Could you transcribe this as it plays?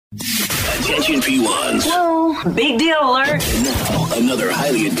Attention P1s. Whoa, big deal alert. And now, another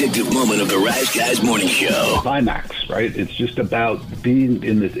highly addictive moment of the Rise Guys Morning Show. Climax, right? It's just about being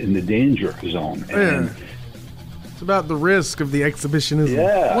in the danger zone. And it's about the risk of the exhibitionism.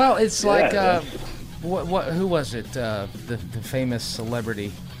 yeah. Well, it's like, who was it? The famous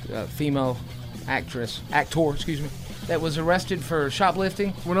celebrity, female actor, excuse me, that was arrested for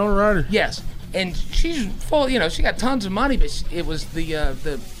shoplifting. Winona Ryder. Yes, and she's full. She got tons of money, but it was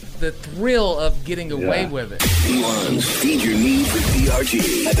the thrill of getting away with it. P1s, feed your need for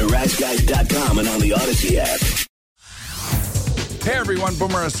DRG at theriseguys.com and on the Odyssey app. Hey everyone,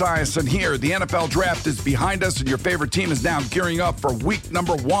 Boomer Esiason here. The NFL draft is behind us and your favorite team is now gearing up for week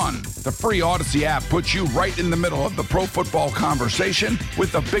number 1. The free Odyssey app puts you right in the middle of the pro football conversation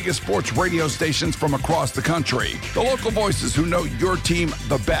with the biggest sports radio stations from across the country. The local voices who know your team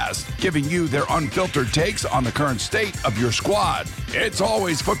the best, giving you their unfiltered takes on the current state of your squad. It's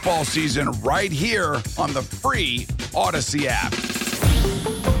always football season right here on the free Odyssey app.